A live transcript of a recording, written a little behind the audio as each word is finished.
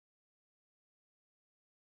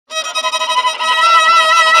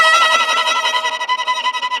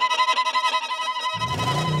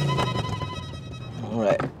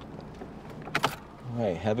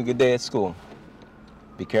have a good day at school.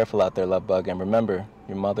 Be careful out there, love bug, and remember,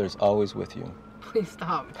 your mother is always with you. Please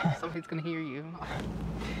stop. Somebody's gonna hear you.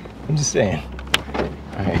 I'm just saying.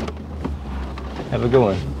 All right. Have a good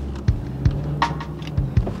one.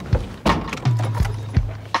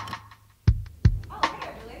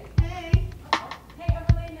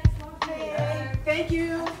 Thank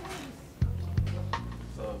you.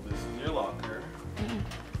 So this is your locker.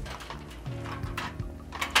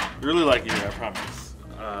 You really like it here, I promise.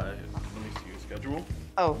 Let me see your schedule.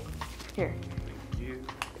 Oh, here. Thank you.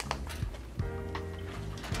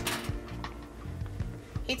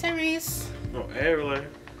 Hey, Tyrese. Oh, hey, Relay.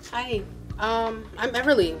 Hi. I'm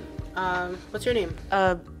Everly. What's your name?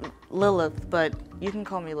 Lilith, but you can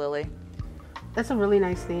call me Lily. That's a really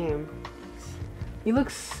nice name. You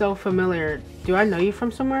look so familiar. Do I know you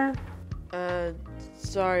from somewhere?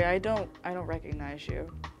 Sorry, I don't recognize you.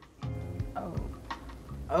 Oh.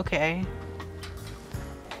 Okay.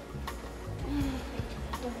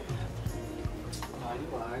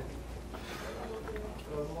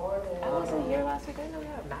 I wasn't here last week. I didn't know you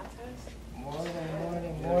had a math test.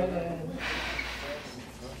 Morning.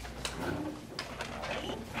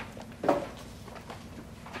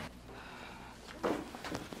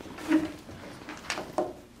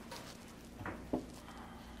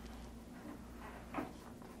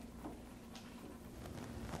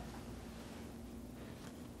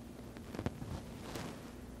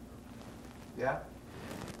 Yeah?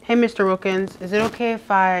 Hey, Mr. Wilkins. Is it okay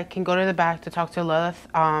if I can go to the back to talk to Lilith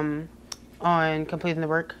on completing the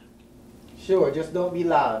work? Sure, just don't be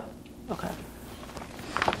loud. Okay.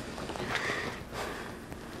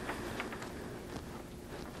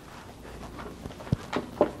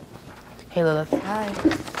 Hey, Lilith. Hi.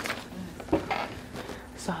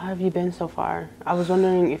 So how have you been so far? I was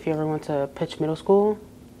wondering if you ever went to Pitch Middle School.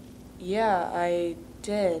 Yeah, I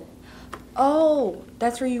did. Oh,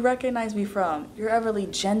 that's where you recognize me from. You're Everly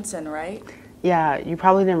Jensen, right? Yeah, you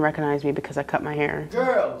probably didn't recognize me because I cut my hair.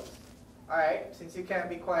 Girls! Alright, since you can't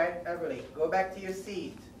be quiet, Everly, go back to your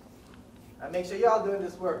seat. And make sure y'all doing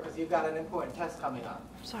this work because you've got an important test coming up.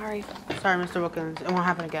 Sorry. Sorry, Mr. Wilkins. It won't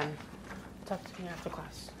happen again. Talk to me after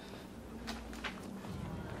class.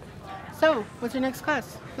 So, what's your next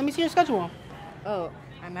class? Let me see your schedule. Oh,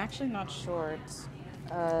 I'm actually not sure. It's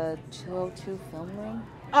 202 film room.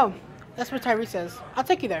 Oh, that's where Tyrese is. I'll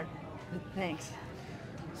take you there. Thanks.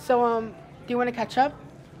 So, do you want to catch up?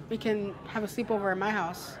 We can have a sleepover at my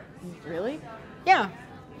house. Really? Yeah,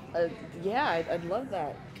 Yeah, I'd love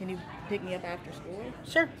that. Can you pick me up after school?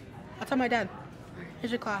 sure. I'll tell my dad.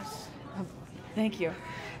 Here's your class. Thank you.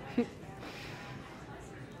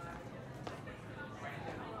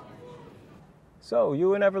 So,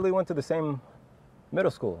 you and Everly went to the same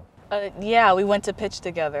middle school? Yeah, we went to pitch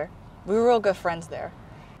together. We were real good friends there.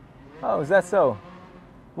 Oh, is that so?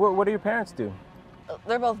 What do your parents do?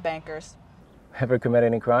 They're both bankers. Ever commit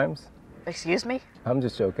any crimes? Excuse me? I'm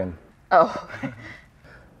just joking. Oh.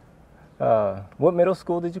 What middle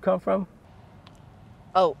school did you come from?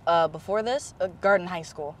 Oh, before this, Garden High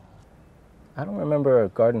School. I don't remember a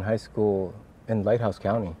Garden High School in Lighthouse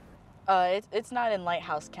County. It's not in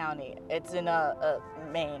Lighthouse County. It's in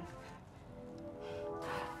Maine.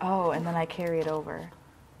 Oh, and then I carry it over.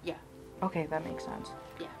 Yeah. Okay, that makes sense.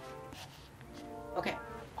 Yeah. Okay,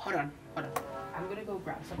 hold on. I'm gonna go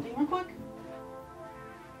grab something real quick.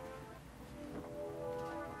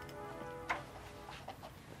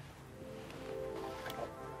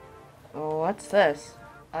 What's this?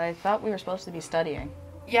 I thought we were supposed to be studying.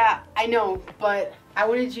 Yeah, I know, but I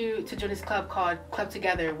wanted you to join this club called Club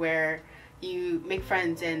Together where you make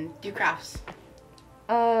friends and do crafts.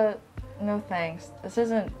 No thanks. This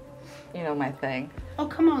isn't, my thing. Oh,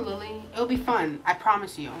 come on, Lily. It'll be fun. I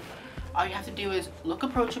promise you. All you have to do is look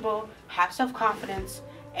approachable, have self-confidence,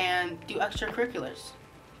 and do extracurriculars.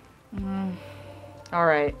 All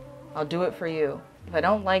right, I'll do it for you. If I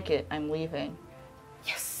don't like it, I'm leaving.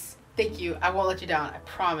 Yes! Thank you. I won't let you down. I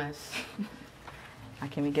promise. Now,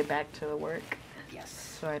 can we get back to the work Yes.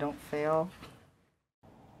 so I don't fail?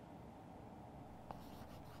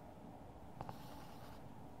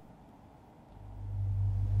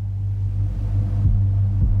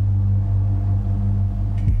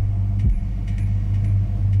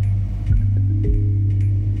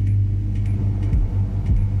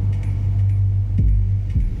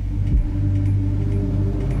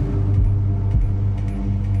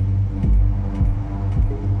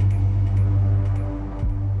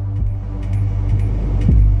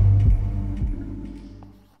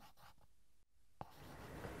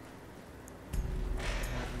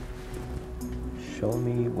 Show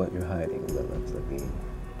me what you're hiding, Lilith. Let me...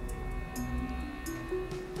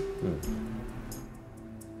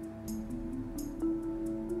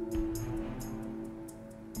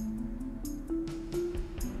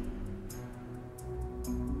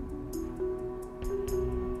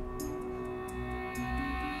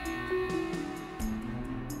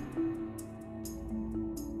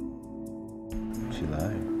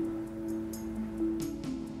 lie.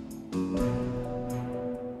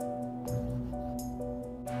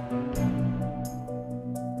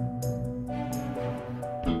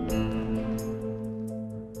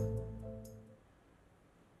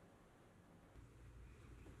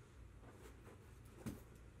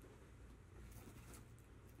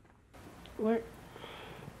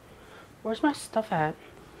 Where's my stuff at?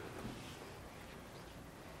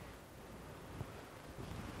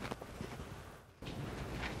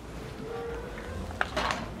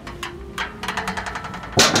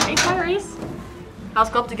 Hey, Tyrese. How's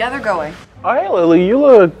Club Together going? Oh, hey, Lily, you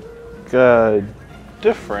look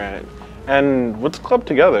different. And what's Club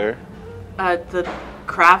Together? The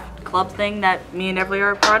craft club thing that me and Everly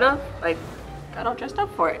are a part of. Like, got all dressed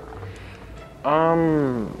up for it.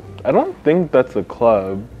 I don't think that's a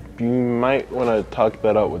club. You might want to talk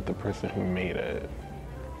that out with the person who made it.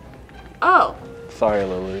 Oh. Sorry,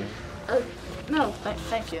 Lily. No,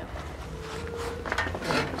 thank you.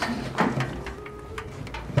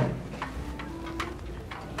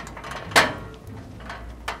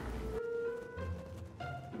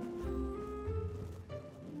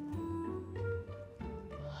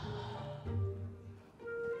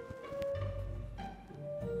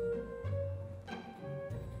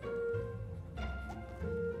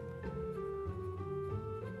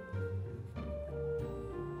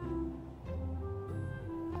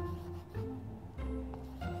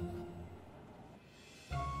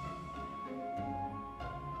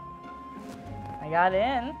 I got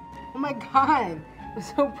in. Oh my god. I'm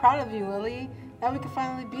so proud of you, Lily. Now we can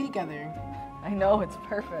finally be together. I know, it's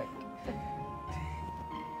perfect. Of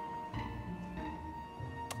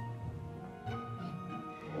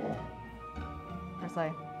course,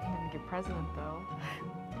 I didn't get president, though.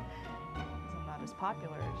 Because I'm not as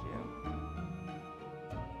popular as you.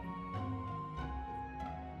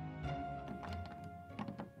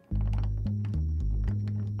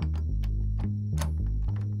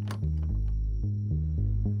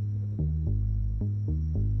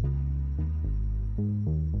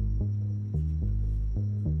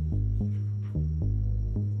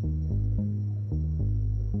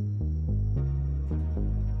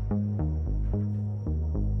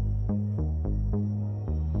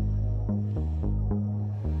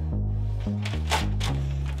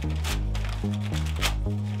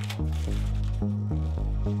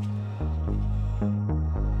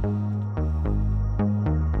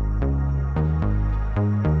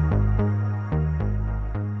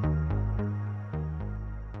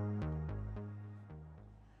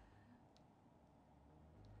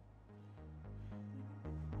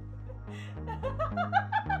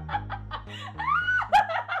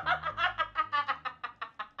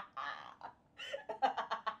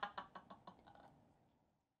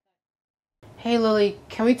 Hey, Lily,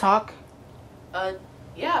 can we talk?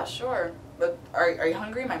 Yeah, sure. But are you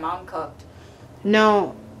hungry? My mom cooked.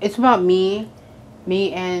 No, it's about me.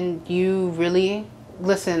 Me and you, really.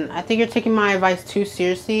 Listen, I think you're taking my advice too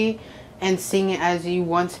seriously and seeing it as you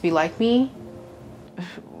want to be like me.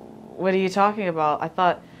 What are you talking about? I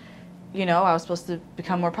thought, I was supposed to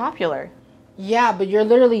become more popular. Yeah, but you're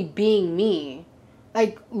literally being me.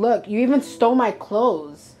 Like, look, you even stole my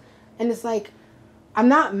clothes. And it's like, I'm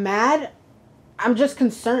not mad. I'm just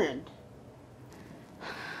concerned.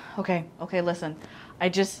 Okay, listen. I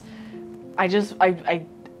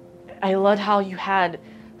loved how you had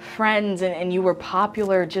friends and you were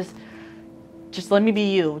popular. Just let me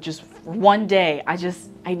be you. Just one day. I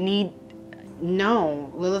need...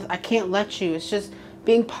 No, Lilith, I can't let you. It's just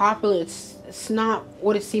being popular. It's not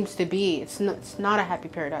what it seems to be. It's not a happy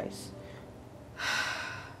paradise.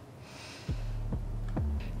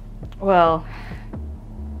 Well,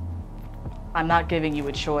 I'm not giving you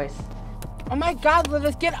a choice. Oh my god,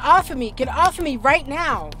 Lilith, get off of me. Get off of me right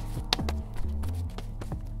now.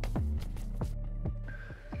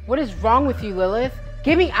 What is wrong with you, Lilith?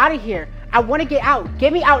 Get me out of here. I want to get out.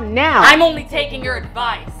 Get me out now. I'm only taking your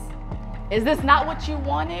advice. Is this not what you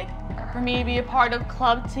wanted? For me to be a part of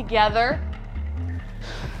Club Together?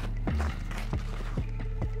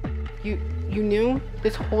 You knew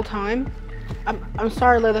this whole time? I'm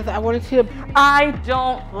sorry, Lilith. I wanted to... I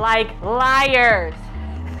don't like liars.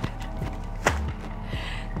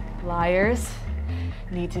 Liars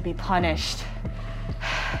need to be punished.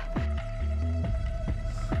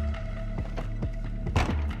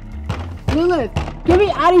 Lilith, get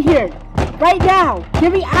me out of here. Right now.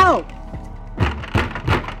 Get me out.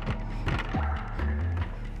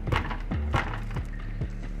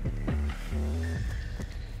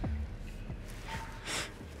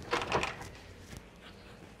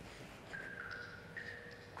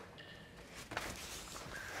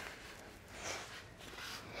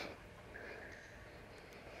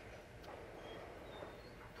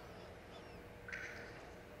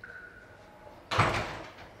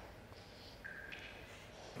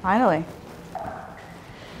 Finally.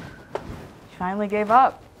 She finally gave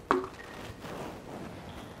up.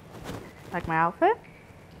 Like my outfit?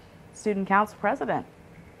 Student council president.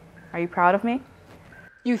 Are you proud of me?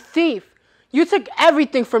 You thief! You took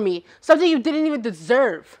everything from me, something you didn't even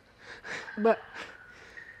deserve. But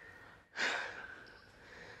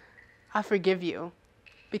I forgive you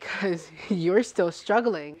because you're still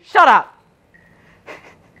struggling. Shut up!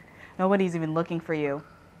 Nobody's even looking for you.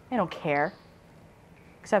 They don't care.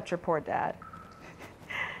 Except your poor dad.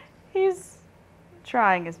 He's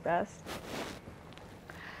trying his best.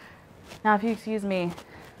 Now, if you excuse me,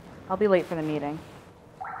 I'll be late for the meeting.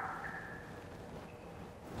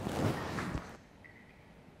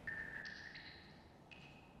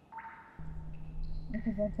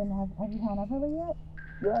 Mrs. Benson, have you found Everly yet?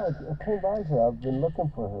 Yeah, I came by here. I've been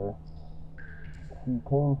looking for her. She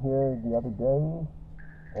came here the other day,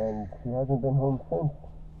 and she hasn't been home since.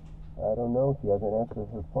 I don't know. She hasn't answered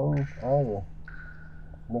her phone either.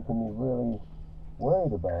 It's making me really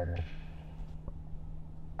worried about her.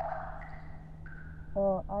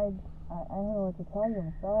 Well, I don't know what to tell you.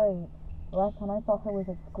 I'm sorry. The last time I saw her was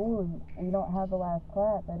at school, and we don't have the last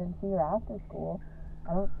class. I didn't see her after school.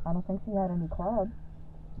 I don't think she had any clubs.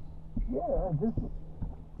 Yeah, just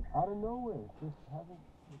out of nowhere. Just haven't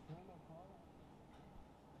returned her call.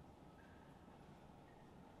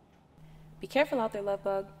 Be careful out there, love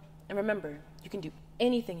bug. And remember, you can do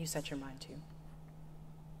anything you set your mind to.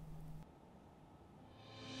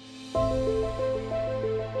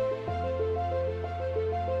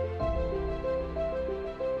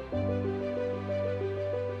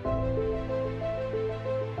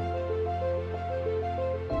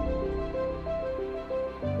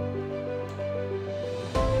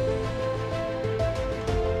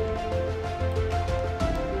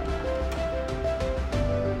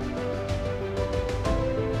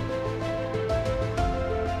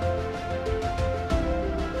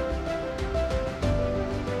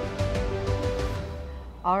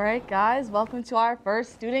 All right, guys, welcome to our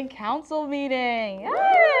first student council meeting.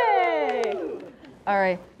 Yay! All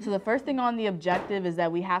right, so the first thing on the objective is that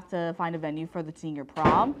we have to find a venue for the senior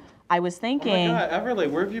prom. I was thinking... Oh my God, Everly,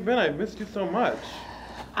 where have you been? I've missed you so much.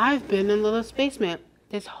 I've been in Lilith's basement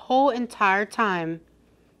this whole entire time.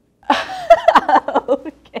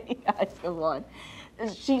 Okay, guys, come on.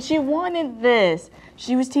 She wanted this.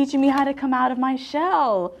 She was teaching me how to come out of my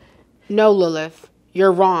shell. No, Lilith,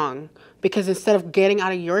 you're wrong. Because instead of getting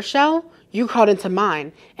out of your shell, you crawled into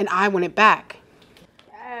mine, and I want it back.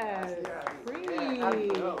 Yes, What are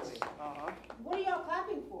y'all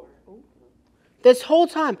clapping for? This whole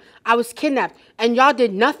time, I was kidnapped, and y'all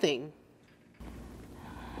did nothing.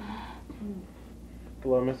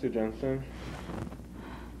 Hello, Mr. Jensen.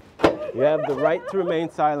 You have the right to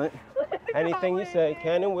remain silent. Anything you say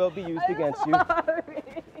can and will be used against you.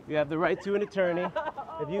 You have the right to an attorney.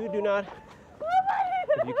 If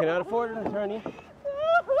you cannot afford an attorney,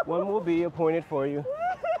 one will be appointed for you.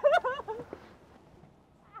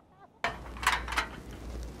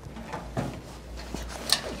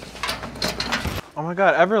 Oh my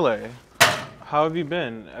God, Everly. How have you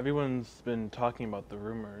been? Everyone's been talking about the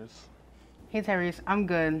rumors. Hey, Tyrese, I'm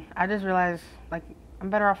good. I just realized, I'm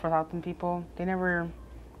better off without them people. They never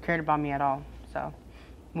cared about me at all. So,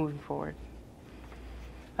 moving forward.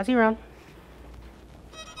 I'll see you around.